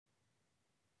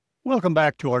Welcome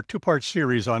back to our two-part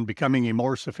series on becoming a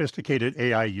more sophisticated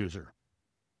AI user.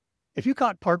 If you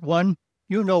caught part one,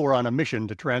 you know we're on a mission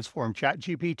to transform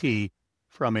ChatGPT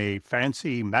from a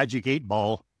fancy magic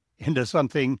 8-ball into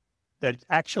something that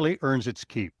actually earns its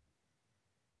keep.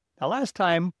 Now, last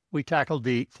time we tackled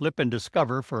the flip and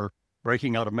discover for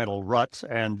breaking out of mental ruts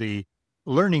and the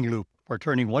learning loop for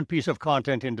turning one piece of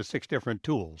content into 6 different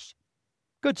tools.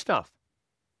 Good stuff.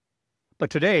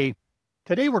 But today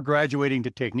we're graduating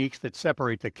to techniques that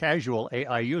separate the casual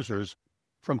AI users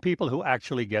from people who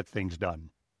actually get things done.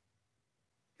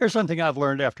 Here's something I've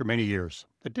learned after many years.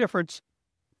 The difference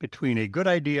between a good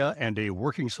idea and a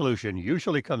working solution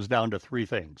usually comes down to 3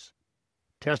 things: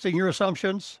 testing your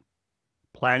assumptions,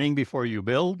 planning before you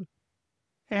build,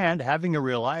 and having a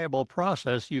reliable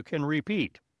process you can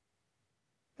repeat.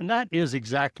 And that is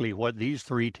exactly what these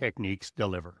 3 techniques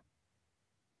deliver.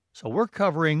 So we're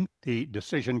covering the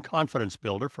decision confidence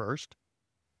builder first.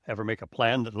 Ever make a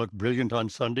plan that looked brilliant on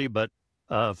Sunday but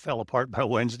fell apart by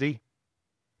Wednesday?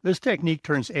 This technique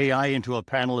turns AI into a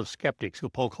panel of skeptics who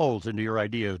poke holes into your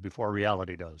ideas before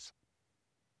reality does.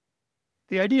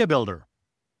 The idea builder,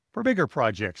 for bigger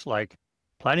projects like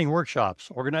planning workshops,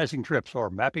 organizing trips, or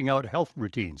mapping out health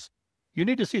routines, you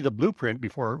need to see the blueprint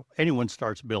before anyone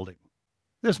starts building.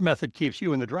 This method keeps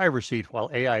you in the driver's seat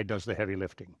while AI does the heavy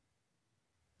lifting.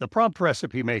 The prompt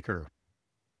recipe maker.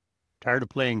 Tired of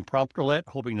playing prompt roulette,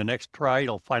 hoping the next try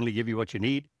it'll finally give you what you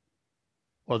need?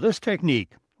 Well, this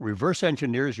technique reverse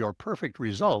engineers your perfect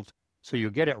result so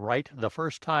you get it right the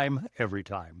first time, every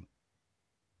time.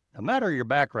 No matter your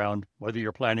background, whether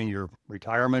you're planning your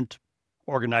retirement,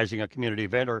 organizing a community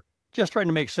event, or just trying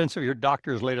to make sense of your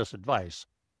doctor's latest advice,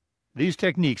 these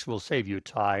techniques will save you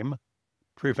time,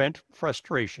 prevent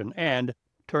frustration, and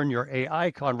turn your AI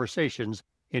conversations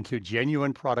into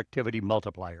genuine productivity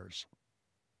multipliers.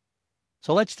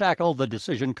 So let's tackle the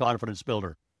decision confidence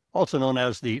builder, also known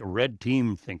as the red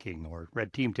team thinking or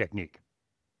red team technique.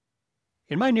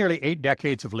 In my nearly 8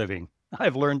 decades of living,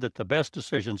 I've learned that the best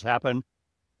decisions happen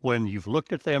when you've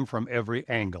looked at them from every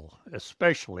angle,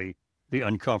 especially the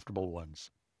uncomfortable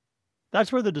ones.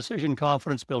 That's where the decision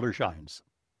confidence builder shines.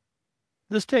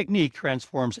 This technique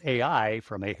transforms AI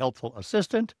from a helpful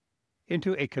assistant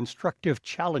into a constructive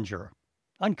challenger,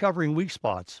 uncovering weak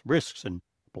spots, risks, and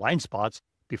blind spots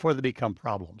before they become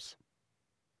problems.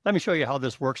 Let me show you how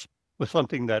this works with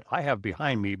something that I have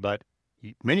behind me, but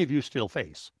many of you still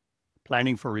face: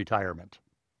 planning for retirement.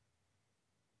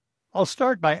 I'll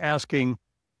start by asking,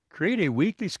 create a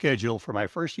weekly schedule for my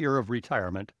first year of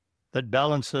retirement that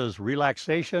balances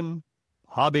relaxation,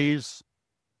 hobbies,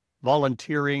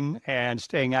 volunteering, and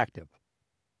staying active.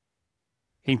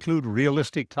 Include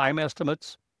realistic time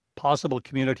estimates, possible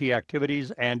community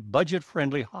activities, and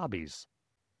budget-friendly hobbies.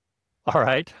 All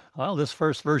right, well, this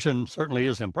first version certainly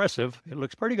is impressive. It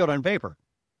looks pretty good on paper.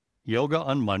 Yoga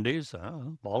on Mondays,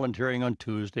 volunteering on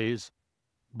Tuesdays,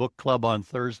 book club on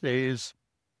Thursdays.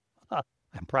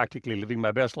 I'm practically living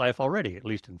my best life already, at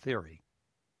least in theory.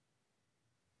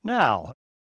 Now,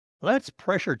 let's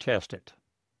pressure test it.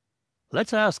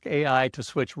 Let's ask AI to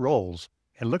switch roles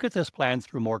and look at this plan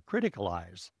through more critical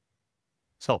eyes.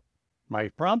 So, my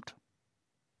prompt?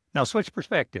 Now switch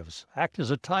perspectives. Act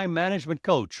as a time management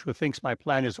coach who thinks my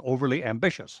plan is overly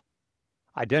ambitious.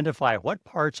 Identify what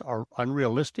parts are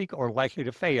unrealistic or likely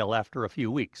to fail after a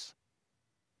few weeks.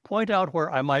 Point out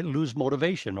where I might lose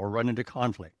motivation or run into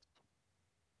conflict.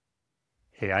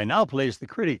 AI now plays the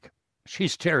critic.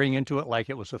 She's staring into it like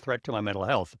it was a threat to my mental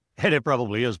health, and it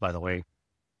probably is, by the way.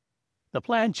 The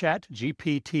plan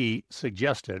ChatGPT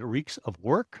suggested reeks of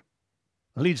work,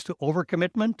 leads to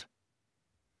overcommitment,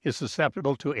 is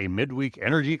susceptible to a midweek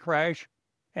energy crash,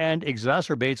 and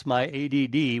exacerbates my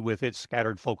ADD with its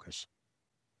scattered focus.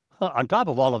 On top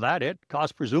of all of that, it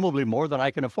costs presumably more than I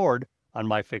can afford on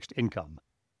my fixed income.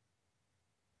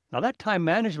 Now, that time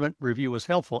management review was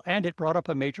helpful, and it brought up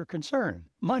a major concern: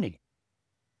 money.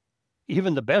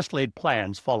 Even the best laid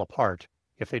plans fall apart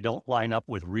if they don't line up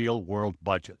with real-world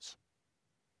budgets.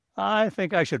 I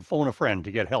think I should phone a friend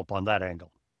to get help on that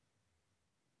angle.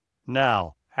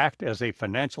 Now, act as a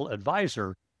financial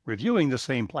advisor reviewing the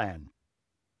same plan.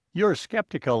 You're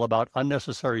skeptical about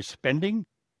unnecessary spending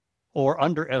or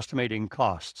underestimating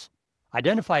costs.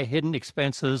 Identify hidden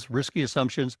expenses, risky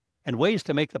assumptions, and ways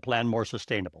to make the plan more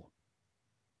sustainable.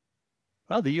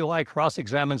 Well, the UI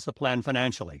cross-examines the plan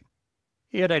financially.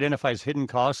 It identifies hidden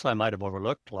costs I might have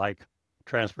overlooked, like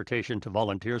transportation to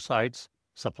volunteer sites,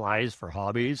 supplies for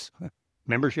hobbies,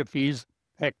 membership fees,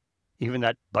 heck, even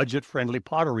that budget-friendly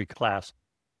pottery class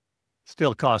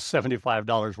still costs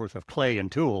 $75 worth of clay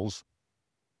and tools.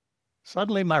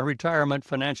 Suddenly, my retirement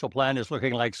financial plan is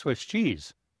looking like Swiss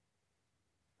cheese.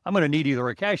 I'm going to need either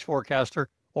a cash forecaster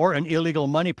or an illegal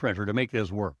money printer to make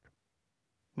this work.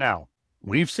 Now,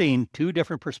 we've seen two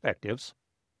different perspectives,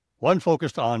 one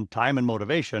focused on time and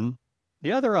motivation,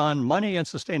 the other on money and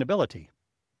sustainability.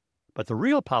 But the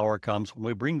real power comes when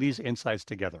we bring these insights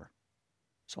together.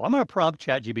 So I'm going to prompt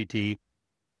ChatGPT,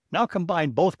 now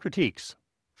combine both critiques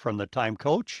from the time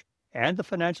coach and the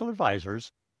financial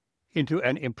advisors into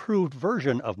an improved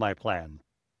version of my plan.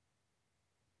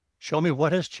 Show me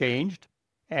what has changed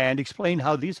and explain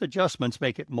how these adjustments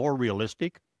make it more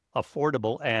realistic,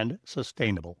 affordable, and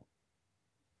sustainable.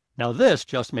 Now this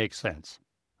just makes sense.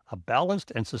 A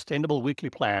balanced and sustainable weekly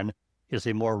plan is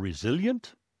a more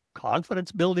resilient,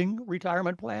 confidence-building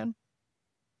retirement plan.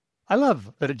 I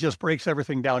love that it just breaks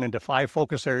everything down into 5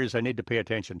 focus areas I need to pay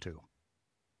attention to.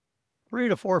 3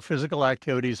 to 4 physical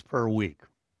activities per week.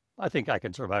 I think I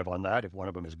can survive on that if one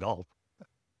of them is golf.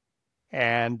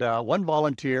 And 1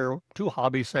 volunteer, 2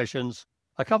 hobby sessions,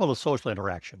 a couple of social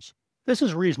interactions. This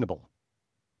is reasonable.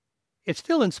 It's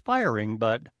still inspiring,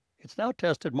 but it's now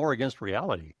tested more against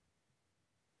reality.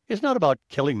 It's not about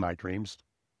killing my dreams.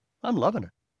 I'm loving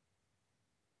it.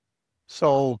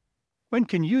 So, when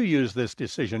can you use this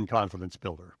decision confidence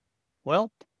builder?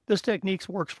 Well, this technique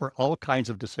works for all kinds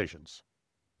of decisions.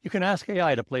 You can ask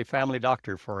AI to play family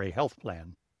doctor for a health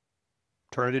plan.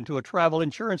 Turn it into a travel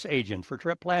insurance agent for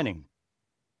trip planning.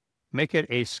 Make it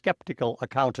a skeptical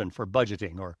accountant for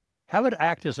budgeting, or have it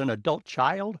act as an adult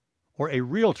child or a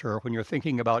realtor when you're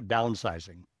thinking about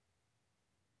downsizing.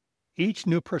 Each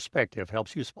new perspective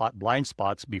helps you spot blind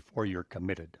spots before you're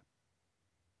committed.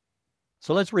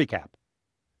 So let's recap.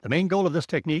 The main goal of this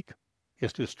technique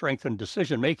is to strengthen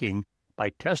decision-making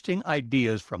by testing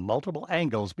ideas from multiple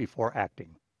angles before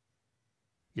acting.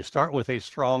 You start with a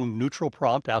strong, neutral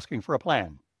prompt asking for a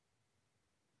plan.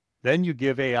 Then you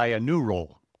give AI a new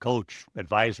role, coach,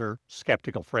 advisor,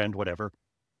 skeptical friend, whatever,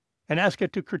 and ask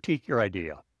it to critique your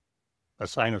idea.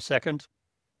 Assign a second,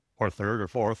 or third, or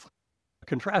fourth, a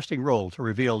contrasting role to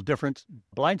reveal different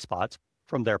blind spots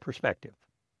from their perspective.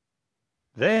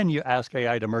 Then you ask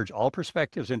AI to merge all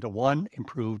perspectives into one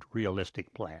improved,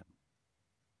 realistic plan.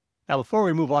 Now, before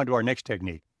we move on to our next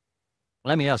technique,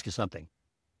 let me ask you something.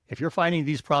 If you're finding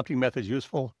these prompting methods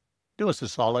useful, do us a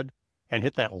solid and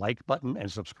hit that like button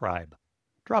and subscribe.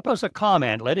 Drop us a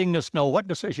comment letting us know what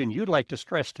decision you'd like to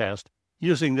stress test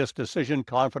using this Decision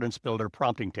Confidence Builder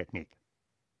prompting technique.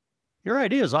 Your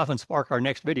ideas often spark our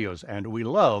next videos, and we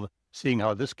love seeing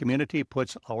how this community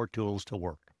puts our tools to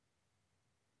work.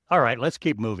 All right, let's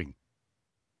keep moving.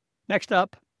 Next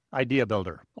up, Idea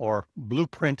Builder, or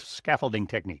Blueprint Scaffolding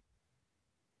Technique.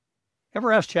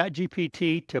 Ever asked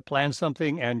ChatGPT to plan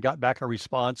something and got back a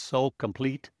response so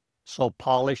complete, so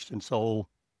polished, and so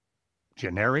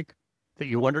generic that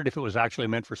you wondered if it was actually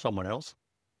meant for someone else?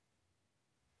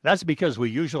 That's because we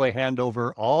usually hand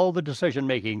over all the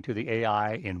decision-making to the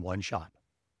AI in one shot.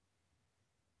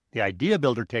 The Idea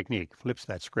Builder technique flips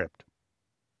that script.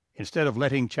 Instead of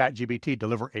letting ChatGPT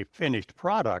deliver a finished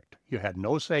product you had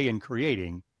no say in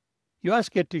creating, you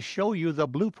ask it to show you the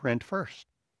blueprint first.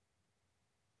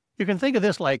 You can think of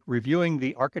this like reviewing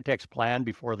the architect's plan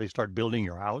before they start building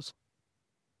your house.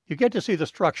 You get to see the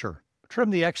structure, trim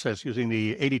the excess using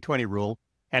the 80-20 rule,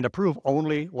 and approve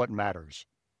only what matters.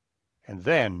 And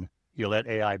then you let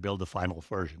AI build the final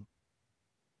version.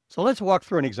 So let's walk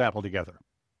through an example together.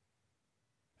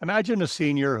 Imagine a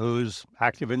senior who's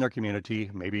active in their community,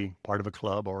 maybe part of a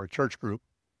club or a church group,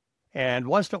 and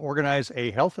wants to organize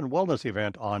a health and wellness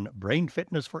event on brain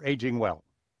fitness for aging well.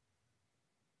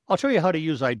 I'll show you how to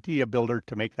use Idea Builder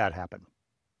to make that happen.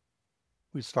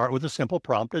 We start with a simple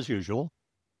prompt as usual.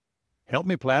 Help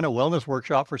me plan a wellness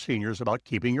workshop for seniors about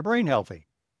keeping your brain healthy.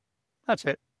 That's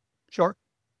it. Short,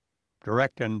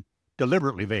 direct, and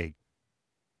deliberately vague.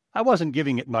 I wasn't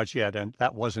giving it much yet, and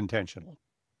that was intentional.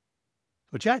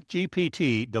 So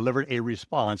ChatGPT delivered a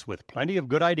response with plenty of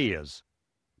good ideas,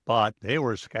 but they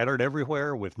were scattered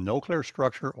everywhere with no clear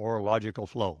structure or logical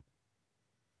flow.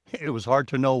 It was hard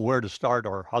to know where to start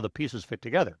or how the pieces fit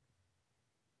together.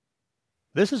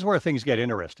 This is where things get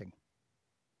interesting.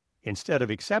 Instead of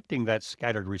accepting that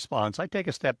scattered response, I take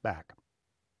a step back.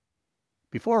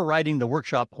 Before writing the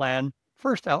workshop plan,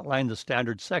 first outline the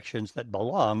standard sections that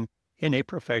belong in a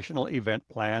professional event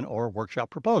plan or workshop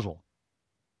proposal.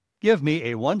 Give me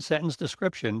a one-sentence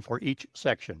description for each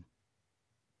section.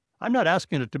 I'm not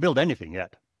asking it to build anything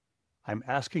yet. I'm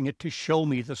asking it to show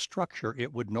me the structure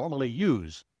it would normally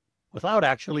use without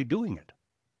actually doing it.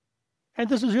 And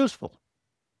this is useful.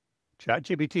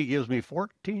 ChatGPT gives me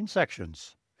 14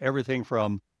 sections, everything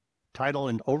from title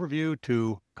and overview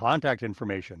to contact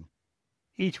information.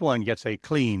 Each one gets a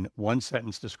clean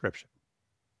one-sentence description.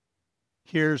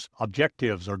 Here's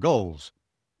objectives or goals.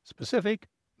 Specific,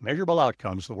 measurable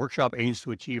outcomes the workshop aims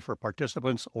to achieve for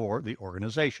participants or the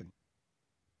organization.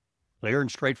 Clear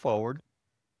and straightforward.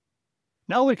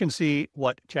 Now we can see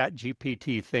what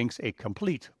ChatGPT thinks a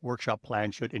complete workshop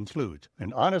plan should include.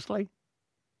 And honestly,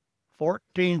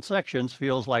 14 sections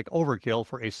feels like overkill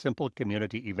for a simple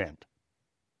community event.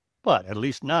 But at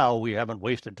least now we haven't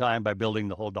wasted time by building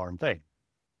the whole darn thing.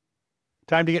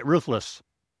 Time to get ruthless.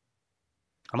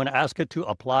 I'm going to ask it to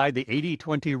apply the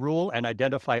 80-20 rule and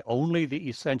identify only the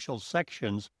essential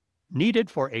sections needed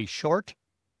for a short,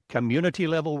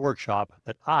 community-level workshop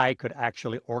that I could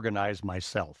actually organize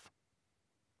myself.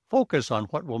 Focus on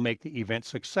what will make the event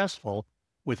successful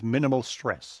with minimal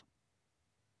stress.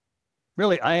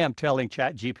 Really, I am telling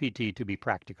ChatGPT to be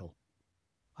practical.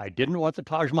 I didn't want the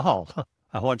Taj Mahal.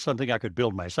 I want something I could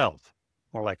build myself,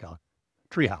 more like a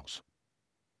treehouse.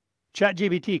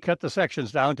 ChatGPT cut the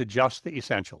sections down to just the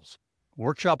essentials.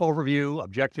 Workshop overview,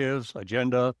 objectives,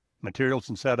 agenda, materials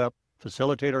and setup,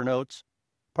 facilitator notes,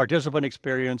 participant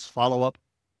experience, follow-up.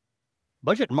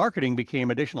 Budget and marketing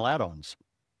became additional add-ons.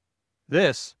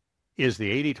 This is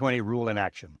the 80-20 rule in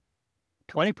action.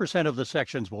 20% of the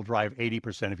sections will drive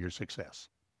 80% of your success.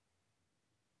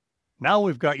 Now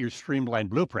we've got your streamlined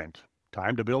blueprint.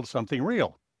 Time to build something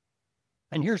real.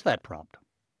 And here's that prompt.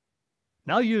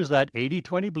 Now use that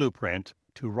 80-20 blueprint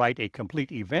to write a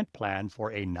complete event plan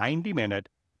for a 90-minute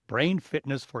Brain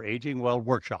Fitness for Aging Well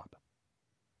workshop.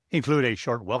 Include a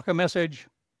short welcome message,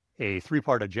 a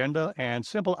 3-part agenda, and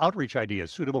simple outreach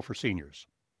ideas suitable for seniors.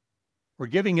 We're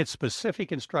giving it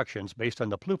specific instructions based on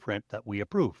the blueprint that we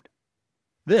approved.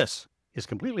 This is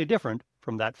completely different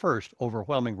from that first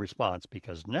overwhelming response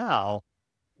because now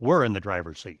we're in the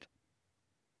driver's seat.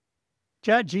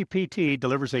 ChatGPT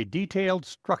delivers a detailed,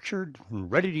 structured,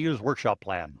 and ready-to-use workshop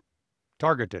plan.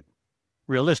 Targeted,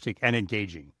 realistic, and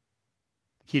engaging.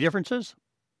 Key differences?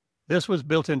 This was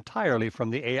built entirely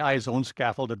from the AI's own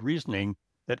scaffolded reasoning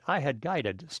that I had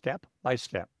guided step by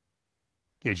step.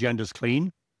 The agenda's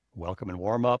clean, welcome and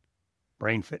warm up,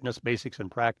 brain fitness basics and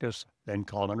practice, then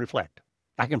calm and reflect.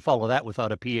 I can follow that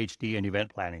without a PhD in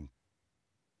event planning.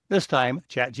 This time,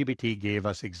 ChatGPT gave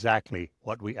us exactly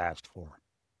what we asked for.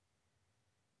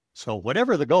 So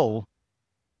whatever the goal,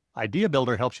 Idea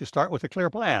Builder helps you start with a clear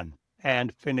plan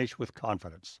and finish with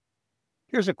confidence.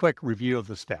 Here's a quick review of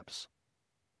the steps.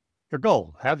 Your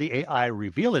goal, have the AI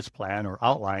reveal its plan or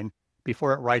outline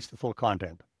before it writes the full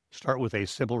content. Start with a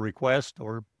simple request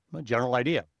or a general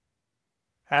idea.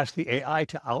 Ask the AI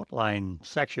to outline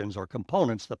sections or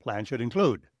components the plan should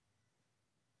include.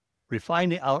 Refine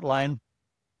the outline.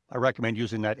 I recommend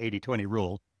using that 80-20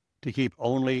 rule to keep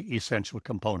only essential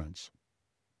components.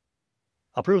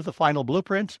 Approve the final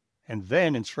blueprint, and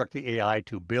then instruct the AI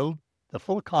to build the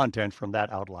full content from that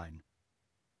outline.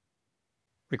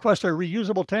 Request a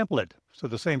reusable template so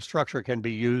the same structure can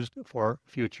be used for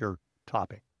future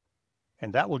topic.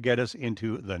 And that will get us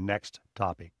into the next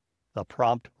topic, the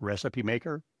prompt recipe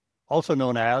maker, also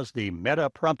known as the meta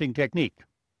prompting technique.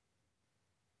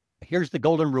 Here's the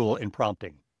golden rule in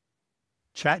prompting.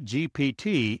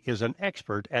 ChatGPT is an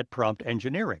expert at prompt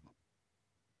engineering.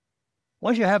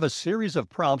 Once you have a series of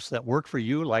prompts that work for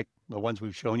you, like the ones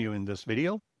we've shown you in this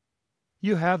video,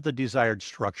 you have the desired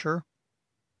structure,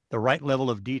 the right level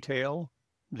of detail,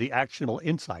 the actionable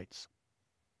insights.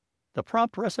 The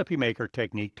prompt recipe maker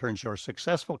technique turns your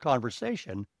successful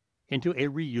conversation into a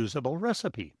reusable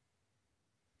recipe.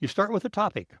 You start with a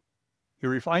topic. You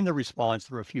refine the response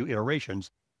through a few iterations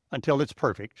until it's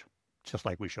perfect, just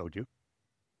like we showed you.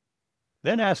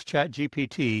 Then ask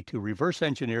ChatGPT to reverse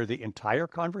engineer the entire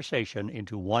conversation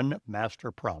into one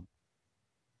master prompt.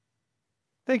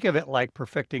 Think of it like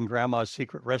perfecting grandma's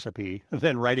secret recipe,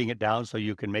 then writing it down so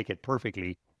you can make it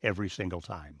perfectly every single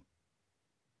time.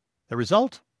 The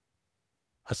result?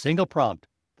 A single prompt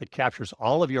that captures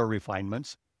all of your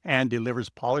refinements and delivers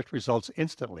polished results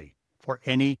instantly for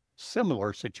any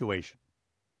similar situation.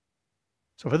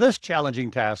 So for this challenging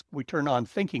task, we turn on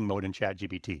thinking mode in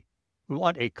ChatGPT. We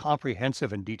want a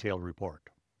comprehensive and detailed report.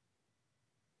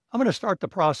 I'm going to start the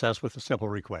process with a simple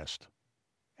request.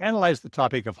 Analyze the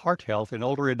topic of heart health in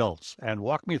older adults and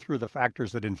walk me through the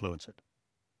factors that influence it.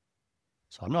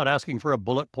 So I'm not asking for a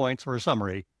bullet points or a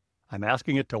summary. I'm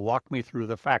asking it to walk me through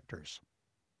the factors.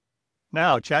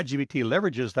 Now ChatGPT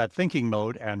leverages that thinking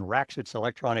mode and racks its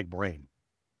electronic brain.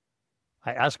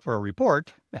 I ask for a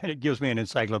report, and it gives me an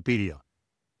encyclopedia.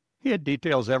 It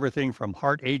details everything from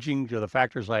heart aging to the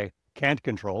factors I can't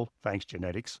control, thanks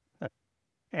genetics,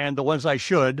 and the ones I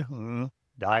should,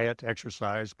 diet,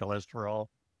 exercise, cholesterol.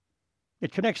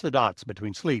 It connects the dots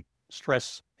between sleep,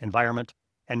 stress, environment,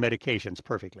 and medications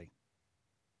perfectly.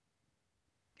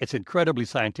 It's incredibly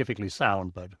scientifically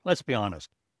sound, but let's be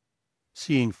honest.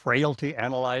 Seeing frailty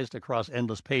analyzed across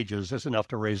endless pages is enough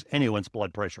to raise anyone's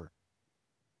blood pressure.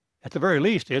 At the very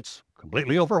least, it's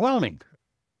completely overwhelming.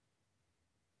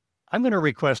 I'm going to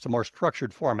request a more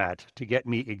structured format to get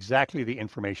me exactly the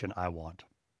information I want.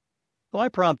 So I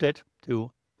prompt it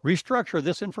to restructure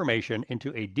this information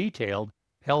into a detailed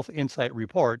health insight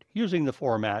report using the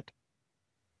format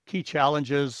key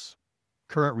challenges,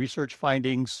 current research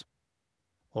findings,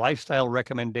 lifestyle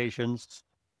recommendations,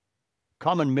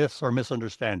 common myths or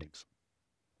misunderstandings,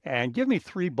 and give me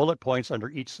 3 bullet points under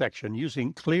each section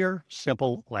using clear,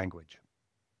 simple language.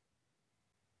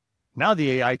 Now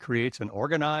the AI creates an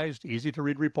organized,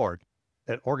 easy-to-read report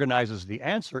that organizes the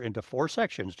answer into 4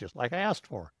 sections, just like I asked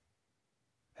for.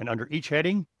 And under each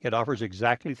heading, it offers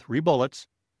exactly 3 bullets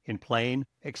in plain,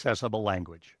 accessible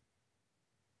language.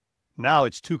 Now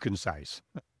it's too concise.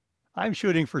 I'm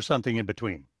shooting for something in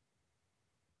between.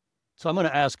 So I'm going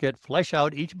to ask it, flesh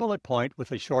out each bullet point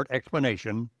with a short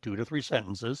explanation, 2 to 3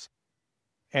 sentences,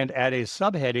 and add a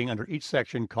subheading under each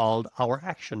section called Our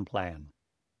Action Plan.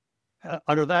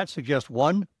 Under that, suggest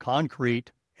 1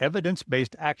 concrete,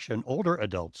 evidence-based action older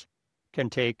adults can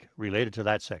take related to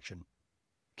that section.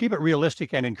 Keep it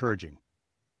realistic and encouraging.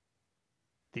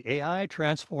 The AI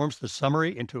transforms the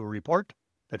summary into a report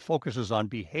that focuses on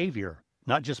behavior,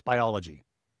 not just biology.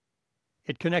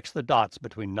 It connects the dots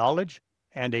between knowledge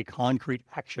and a concrete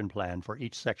action plan for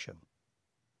each section.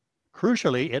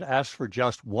 Crucially, it asks for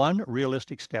just 1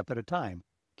 realistic step at a time,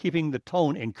 keeping the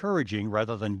tone encouraging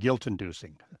rather than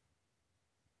guilt-inducing.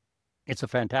 It's a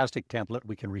fantastic template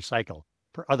we can recycle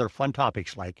for other fun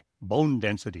topics like bone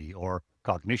density or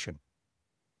cognition.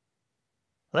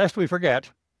 Lest we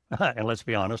forget, and let's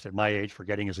be honest, at my age,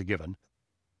 forgetting is a given,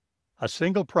 a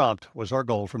single prompt was our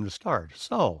goal from the start.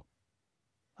 So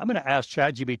I'm going to ask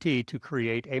ChatGPT to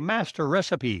create a master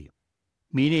recipe,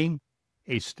 meaning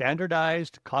a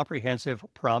standardized, comprehensive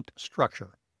prompt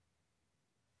structure.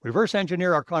 Reverse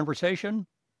engineer our conversation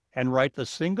and write the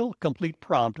single complete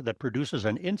prompt that produces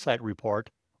an insight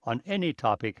report on any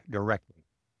topic directly.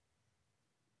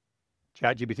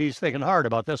 ChatGPT's thinking hard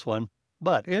about this one,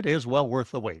 but it is well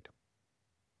worth the wait.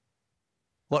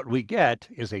 What we get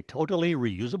is a totally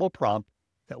reusable prompt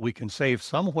that we can save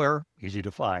somewhere, easy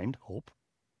to find, hope.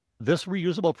 This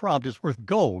reusable prompt is worth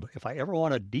gold if I ever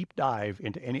want to deep dive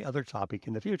into any other topic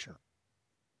in the future.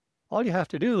 All you have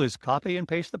to do is copy and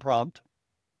paste the prompt,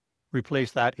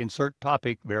 replace that insert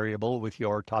topic variable with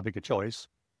your topic of choice.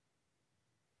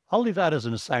 I'll leave that as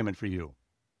an assignment for you.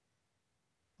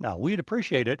 Now, we'd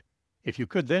appreciate it if you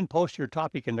could then post your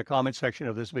topic in the comment section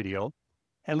of this video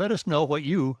and let us know what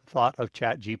you thought of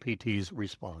ChatGPT's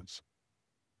response.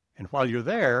 And while you're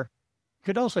there, you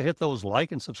could also hit those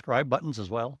like and subscribe buttons as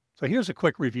well. So here's a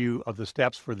quick review of the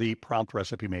steps for the prompt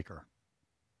recipe maker.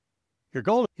 Your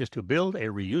goal is to build a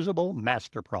reusable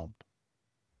master prompt.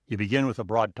 You begin with a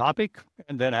broad topic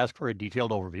and then ask for a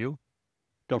detailed overview.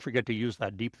 Don't forget to use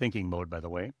that deep thinking mode, by the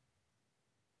way.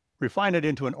 Refine it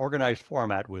into an organized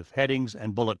format with headings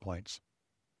and bullet points.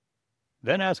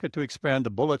 Then ask it to expand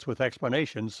the bullets with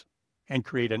explanations and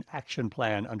create an action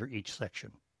plan under each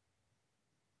section.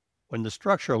 When the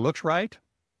structure looks right,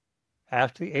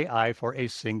 ask the AI for a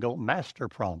single master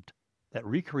prompt that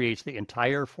recreates the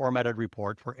entire formatted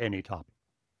report for any topic.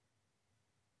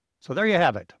 So there you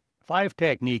have it, 5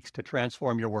 techniques to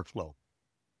transform your workflow.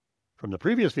 From the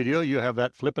previous video, you have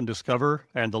that flip and discover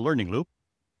and the learning loop.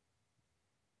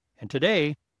 And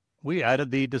today, we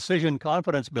added the decision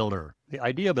confidence builder, the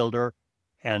idea builder,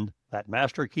 and that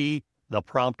master key, the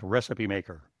prompt recipe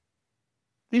maker.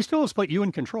 These tools put you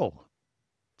in control.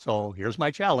 So here's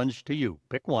my challenge to you.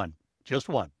 Pick one, just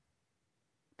one.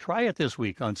 Try it this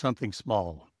week on something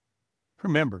small.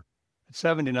 Remember, at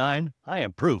 79, I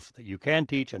am proof that you can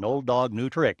teach an old dog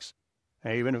new tricks,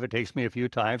 even if it takes me a few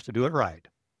times to do it right.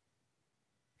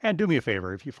 And do me a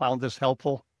favor, if you found this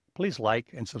helpful, please like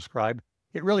and subscribe.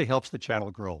 It really helps the channel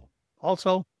grow.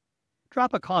 Also,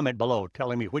 drop a comment below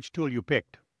telling me which tool you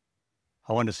picked.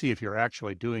 I want to see if you're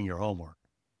actually doing your homework.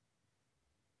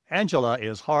 Angela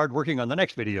is hard working on the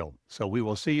next video, so we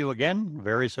will see you again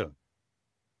very soon.